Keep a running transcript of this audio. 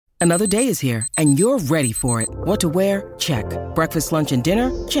Another day is here, and you're ready for it. What to wear? Check. Breakfast, lunch, and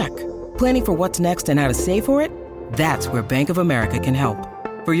dinner? Check. Planning for what's next and how to save for it? That's where Bank of America can help.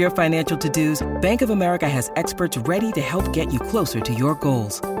 For your financial to-dos, Bank of America has experts ready to help get you closer to your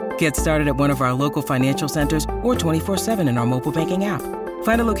goals. Get started at one of our local financial centers or 24/7 in our mobile banking app.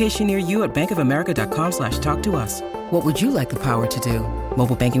 Find a location near you at bankofamerica.com/talktous. What would you like the power to do?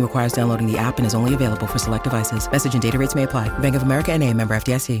 Mobile banking requires downloading the app and is only available for select devices. Message and data rates may apply. Bank of America N.A., member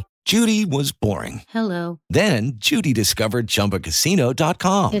FDIC. Judy was boring. Hello. Then Judy discovered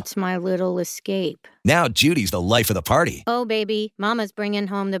ChumbaCasino.com. It's my little escape. Now Judy's the life of the party. Oh, baby, mama's bringing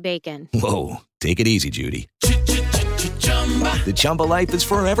home the bacon. Whoa, take it easy, Judy. The Chumba life is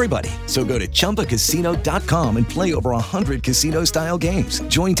for everybody. So go to ChumbaCasino.com and play over 100 casino-style games.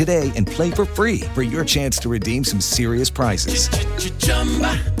 Join today and play for free for your chance to redeem some serious prizes.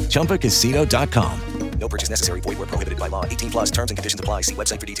 ChumbaCasino.com. No purchase necessary. Void where prohibited by law. 18+ terms and conditions apply. See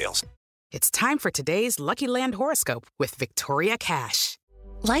website for details. It's time for today's Lucky Land horoscope with Victoria Cash.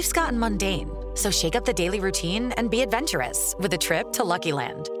 Life's gotten mundane, so shake up the daily routine and be adventurous with a trip to Lucky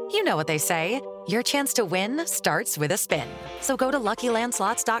Land. You know what they say, your chance to win starts with a spin. So go to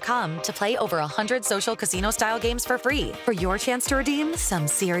LuckyLandSlots.com to play over 100 social casino-style games for free for your chance to redeem some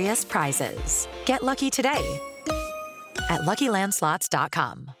serious prizes. Get lucky today at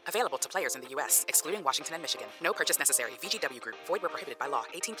LuckyLandSlots.com. Available to players in the U.S., excluding Washington and Michigan. No purchase necessary. VGW Group. Void where prohibited by law.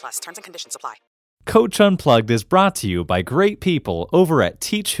 18+. Terms and conditions apply. Coach Unplugged is brought to you by great people over at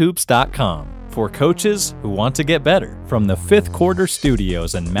TeachHoops.com for coaches who want to get better. From the Fifth Quarter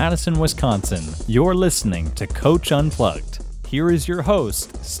Studios in Madison, Wisconsin, you're listening to Coach Unplugged. Here is your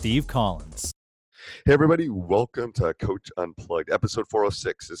host, Steve Collins. Hey everybody, welcome to Coach Unplugged, episode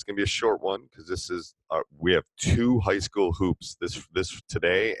 406. This is going to be a short one because we have two high school hoops this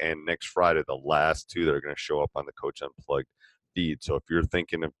today and next Friday, the last two that are going to show up on the Coach Unplugged feed. So if you're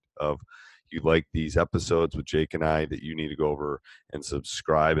thinking of you like these episodes with Jake and I, that you need to go over and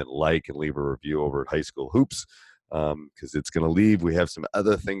subscribe and like and leave a review over at High School Hoops, because it's going to leave. We have some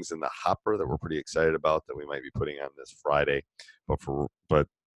other things in the hopper that we're pretty excited about that we might be putting on this Friday, but for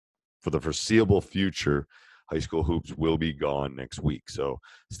the foreseeable future, High School Hoops will be gone next week. So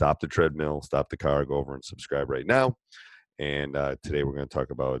stop the treadmill, stop the car, go over and subscribe right now. And today we're going to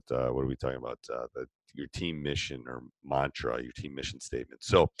talk about, what are we talking about? Your team mission or mantra, your team mission statement.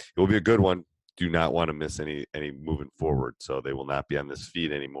 So it will be a good one. Do not want to miss any moving forward. So they will not be on this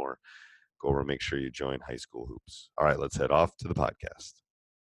feed anymore. Go over and make sure you join High School Hoops. All right, let's head off to the podcast.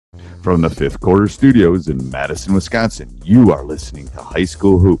 From the Fifth Quarter Studios in Madison, Wisconsin, you are listening to High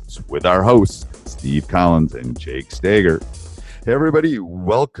School Hoops with our hosts, Steve Collins and Jake Stager. Hey everybody,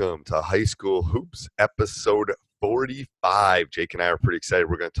 welcome to High School Hoops, episode 45. Jake and I are pretty excited.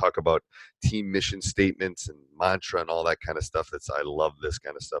 We're going to talk about team mission statements and mantra and all that kind of stuff. I love this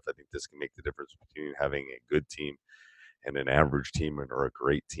kind of stuff. I think this can make the difference between having a good team and an average team or a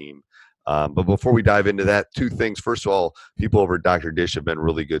great team. But before we dive into that, two things. First of all, people over at Dr. Dish have been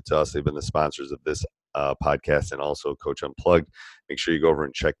really good to us. They've been the sponsors of this podcast and also Coach Unplugged. Make sure you go over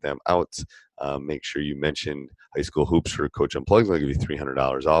and check them out. Make sure you mention High School Hoops for Coach Unplugged. They'll give you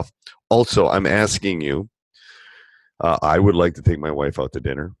 $300 off. Also, I'm asking you, I would like to take my wife out to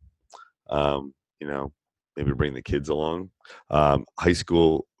dinner. Maybe bring the kids along. High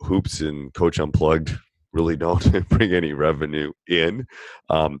School Hoops and Coach Unplugged really don't bring any revenue in.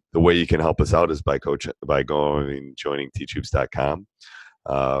 The way you can help us out is by going and joining teachhoops.com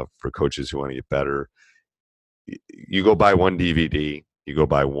for coaches who want to get better. You go buy one DVD, you go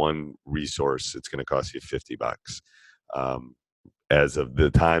buy one resource, it's going to cost you $50. As of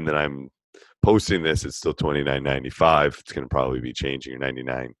the time that I'm posting this, it's still $29.95. It's going to probably be changing or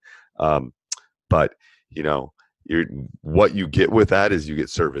 $99. But what you get with that is you get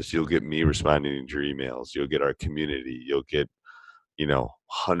service. You'll get me responding to your emails. You'll get our community. You'll get,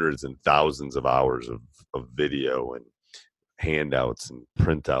 hundreds and thousands of hours of video and handouts and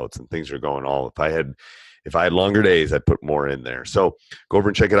printouts and things are going all. If I had longer days, I'd put more in there. So go over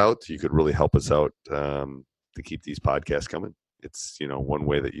and check it out. You could really help us out to keep these podcasts coming. It's, one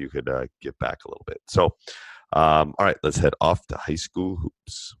way that you could give back a little bit. So, all right, let's head off to High School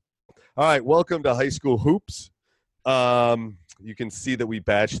Hoops. All right, welcome to High School Hoops. You can see that we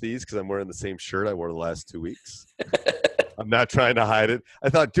batched these because I'm wearing the same shirt I wore the last 2 weeks. I'm not trying to hide it. I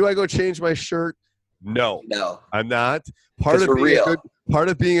thought, do I go change my shirt? No, I'm not. Part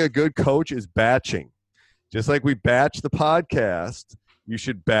of being a good coach is batching. Just like we batch the podcast, you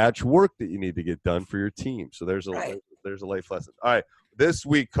should batch work that you need to get done for your team. So there's a life lesson. All right, this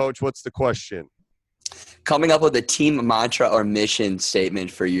week, Coach, what's the question? Coming up with a team mantra or mission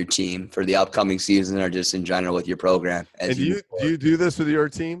statement for your team for the upcoming season, or just in general with your program. And do you do this with your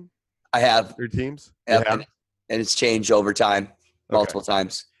team? I have. Your teams? Yep. And it's changed over time, multiple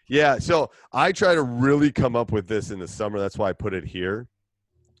times. Yeah, so I try to really come up with this in the summer. That's why I put it here.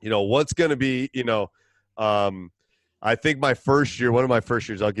 What's going to be, I think my first year, one of my first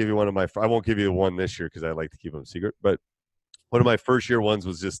years, I'll give you I won't give you the one this year because I like to keep them secret, but one of my first year ones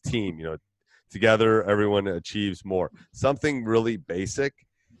was just team, together, everyone achieves more. Something really basic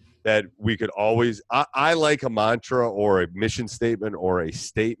that we could always I like a mantra or a mission statement or a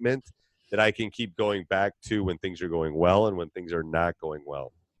statement that I can keep going back to when things are going well and when things are not going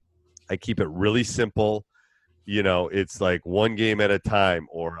well. I keep it really simple. It's like one game at a time,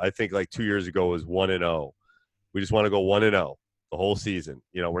 or I think like 2 years ago was 1-0. We just want to go 1-0 the whole season.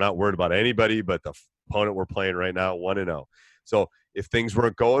 We're not worried about anybody but the opponent we're playing right now, 1-0. So if things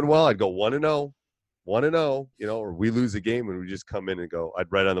weren't going well, I'd go 1-0, or we lose a game and we just come in and go,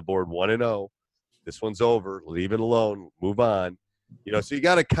 I'd write on the board 1-0. This one's over. Leave it alone. Move on. So you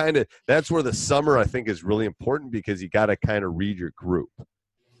got to that's where the summer I think is really important, because you got to kind of read your group.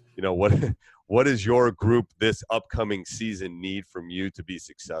 What does your group this upcoming season need from you to be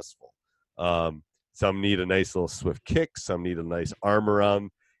successful? Some need a nice little swift kick. Some need a nice arm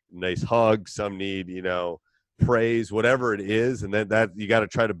around, nice hug. Some need, praise, whatever it is. And then that you got to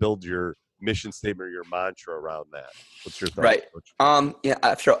try to build your mission statement or your mantra around that. What's your thought? Right. Yeah.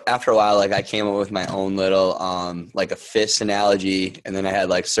 After a while, like I came up with my own little, like a fist analogy. And then I had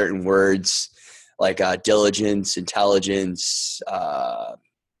like certain words like diligence, intelligence,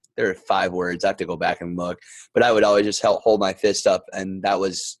 there are 5 words. I have to go back and look, but I would always just hold my fist up, and that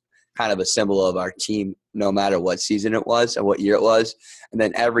was kind of a symbol of our team, no matter what season it was and what year it was. And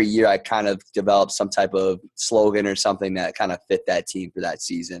then every year I kind of developed some type of slogan or something that kind of fit that team for that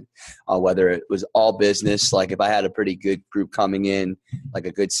season, whether it was all business. Like if I had a pretty good group coming in, like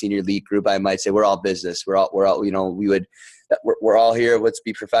a good senior league group, I might say we're all business. We're all, we're all here. Let's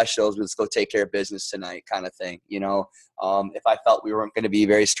be professionals. Let's go take care of business tonight, kind of thing. If I felt we weren't going to be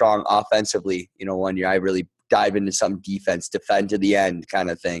very strong offensively, one year I really dive into some defense, defend to the end, kind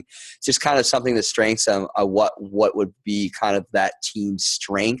of thing. It's just kind of something that strengthens them. What would be kind of that team's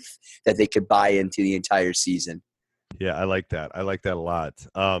strength that they could buy into the entire season. Yeah, I like that. I like that a lot.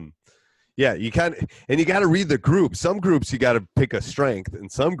 Yeah, you got to read the group. Some groups you got to pick a strength, and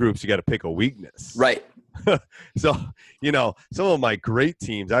some groups you got to pick a weakness. Right. So, some of my great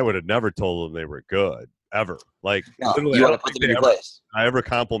teams, I would have never told them they were good ever. Like, no, you want to put them in your place. I ever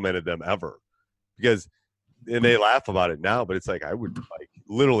complimented them ever, because, and they laugh about it now, but it's like I would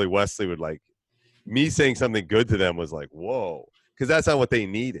literally Wesley would me saying something good to them was like, whoa, because that's not what they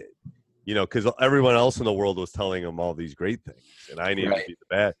needed, because everyone else in the world was telling them all these great things, and I needed to be the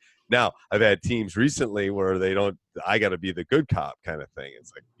bad. Now, I've had teams recently where I got to be the good cop kind of thing.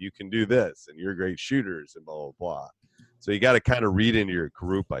 It's like, you can do this, and you're great shooters, and blah, blah, blah. So you got to kind of read into your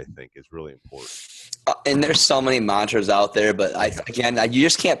group, I think, is really important. And there's so many mantras out there, but you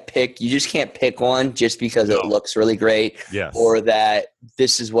just can't pick one just because it looks really great. Yes. Or that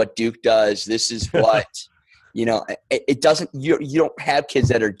this is what Duke does. This is what, it doesn't, you don't have kids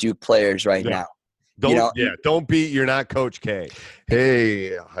that are Duke players right now. Don't you're not Coach K.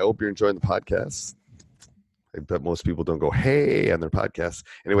 Hey, I hope you're enjoying the podcast. I bet most people don't go, hey, on their podcasts.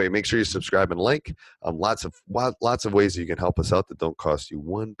 Anyway, make sure you subscribe and like. Lots of ways that you can help us out that don't cost you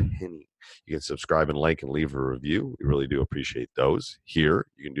one penny. You can subscribe and like and leave a review. We really do appreciate those. Here,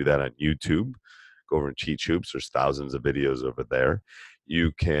 you can do that on YouTube. Go over and Teach Hoops. There's thousands of videos over there.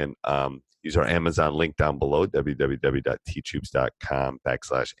 You can use our Amazon link down below,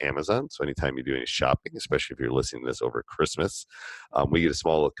 www.teachhoops.com/Amazon. So anytime you do any shopping, especially if you're listening to this over Christmas, we get a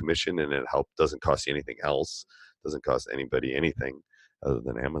small little commission, and it doesn't cost you anything else. Doesn't cost anybody anything other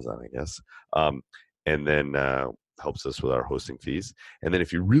than Amazon, I guess. And then helps us with our hosting fees. And then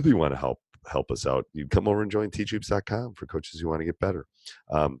if you really want to help us out, you come over and join teachhoops.com for coaches who want to get better.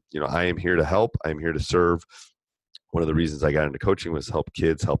 I am here to help. I'm here to serve. One of the reasons I got into coaching was help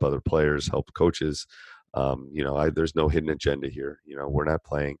kids, help other players, help coaches. There's no hidden agenda here. We're not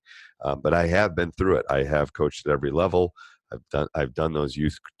playing, but I have been through it. I have coached at every level. I've done those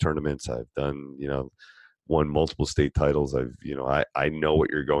youth tournaments. I've done, won multiple state titles. I know what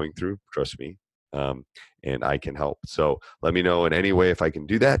you're going through. Trust me. And I can help. So let me know in any way if I can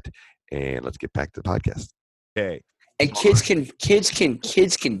do that. And let's get back to the podcast. Okay. And kids can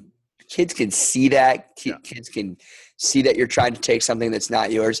kids can see that. Kids can see that you're trying to take something that's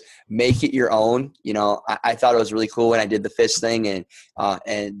not yours, make it your own. You know, I thought it was really cool when I did the fist thing, and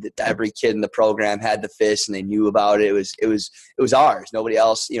every kid in the program had the fist and they knew about it. It was ours. Nobody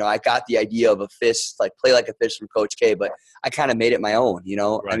else. You know, I got the idea of a fist, like play like a fist from Coach K, but I kind of made it my own. You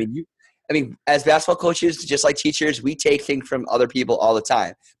know, Right. I mean, as basketball coaches, just like teachers, we take things from other people all the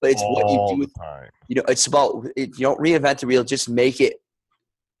time. But it's what you do. You know, it's about you don't reinvent the wheel. Just make it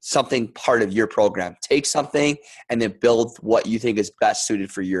something part of your program. Take something and then build what you think is best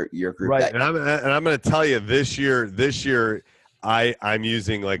suited for your group. Right. And I'm going to tell you this year I'm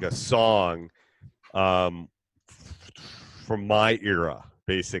using like a song from my era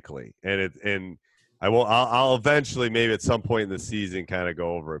basically. And I'll eventually maybe at some point in the season kind of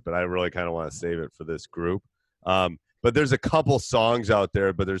go over it, but I really kind of want to save it for this group. But there's a couple songs out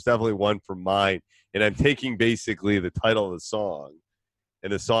there, but there's definitely one from mine, and I'm taking basically the title of the song.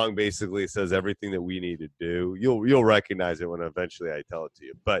 And the song basically says everything that we need to do. You'll recognize it when eventually I tell it to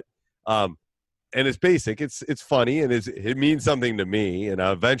you. But and it's basic. It's funny, and it means something to me. And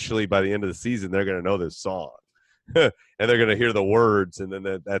eventually, by the end of the season, they're going to know this song, and they're going to hear the words, and then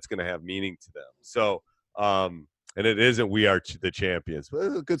that's going to have meaning to them. So, and it isn't "We Are the Champions," but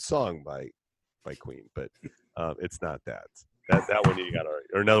it's a good song by Queen, but it's not that. That one you got,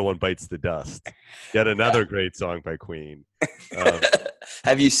 or another one, "Bites the Dust." Yet another great song by Queen.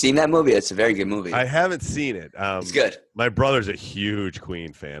 Have you seen that movie? It's a very good movie. I haven't seen it. It's good. My brother's a huge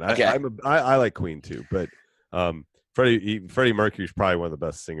Queen fan. Okay. I like Queen too, but Freddie Mercury's probably one of the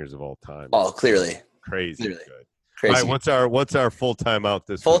best singers of all time. Oh, clearly. Crazy Clearly. good. Crazy. All right, what's our full timeout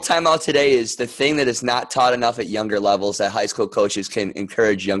this Full week? timeout today is the thing that is not taught enough at younger levels that high school coaches can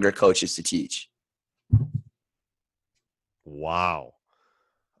encourage younger coaches to teach. Wow.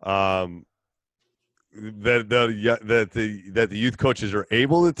 That the youth coaches are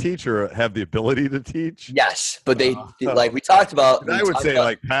able to teach or have the ability to teach? Yes, but they like we talked about. I would say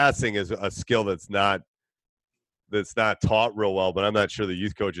like passing is a skill that's not taught real well, but I'm not sure the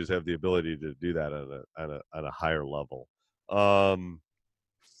youth coaches have the ability to do that on a higher level. I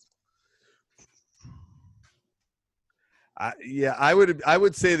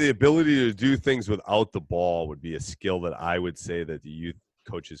would say the ability to do things without the ball would be a skill that I would say that the youth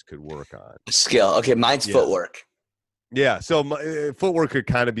coaches could work on. Skill. Okay, mine's footwork. Yeah, so footwork could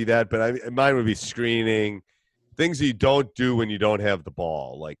kind of be that, but mine would be screening, things that you don't do when you don't have the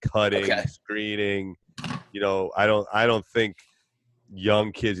ball, like cutting, screening. You know, I don't think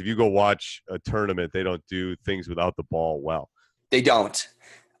young kids, if you go watch a tournament, they don't do things without the ball well. They don't.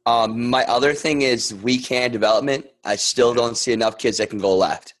 My other thing is weak hand development. I still don't see enough kids that can go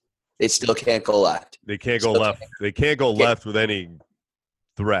left. They still can't go left. They can't go left. They can't go left with any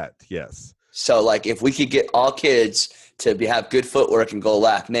threat. Yes. So, like, if we could get all kids to have good footwork and go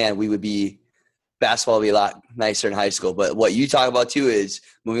left, man, basketball would be a lot nicer in high school. But what you talk about too is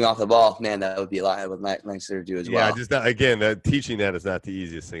moving off the ball. Man, that would be a lot nicer to do as well. Yeah, just teaching that is not the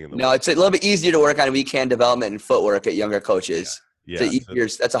easiest thing in the world. No, it's a little bit easier to work on weak hand development and footwork at younger coaches. Yeah.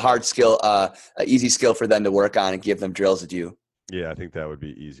 That's a hard skill, an easy skill for them to work on and give them drills to do. Yeah, I think that would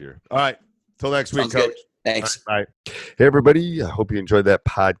be easier. All right. Till next week, Coach. Good. Thanks. Bye. Hey, everybody. I hope you enjoyed that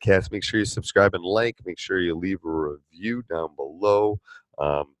podcast. Make sure you subscribe and like. Make sure you leave a review down below.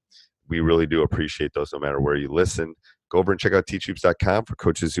 We really do appreciate those no matter where you listen. Go over and check out teachhoops.com for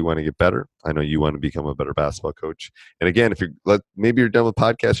coaches who want to get better. I know you want to become a better basketball coach. And again, if maybe you're done with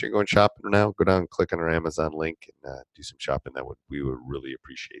podcasts, you're going shopping now, go down and click on our Amazon link and do some shopping. We would really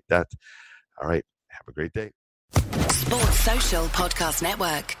appreciate that. All right. Have a great day. Sports Social Podcast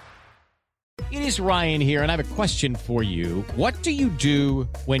Network. It is Ryan here, and I have a question for you. What do you do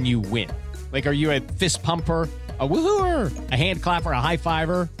when you win? Like, are you a fist pumper, a woohooer, a hand clapper, a high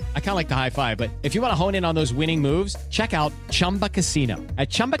fiver? I kind of like the high five, but if you want to hone in on those winning moves, check out Chumba Casino. At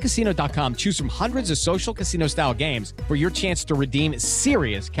ChumbaCasino.com, choose from hundreds of social casino-style games for your chance to redeem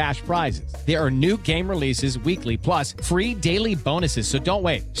serious cash prizes. There are new game releases weekly, plus free daily bonuses, so don't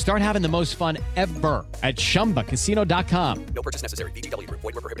wait. Start having the most fun ever at ChumbaCasino.com. No purchase necessary. VGW Group.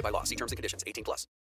 Void where prohibited by law. See terms and conditions. 18+.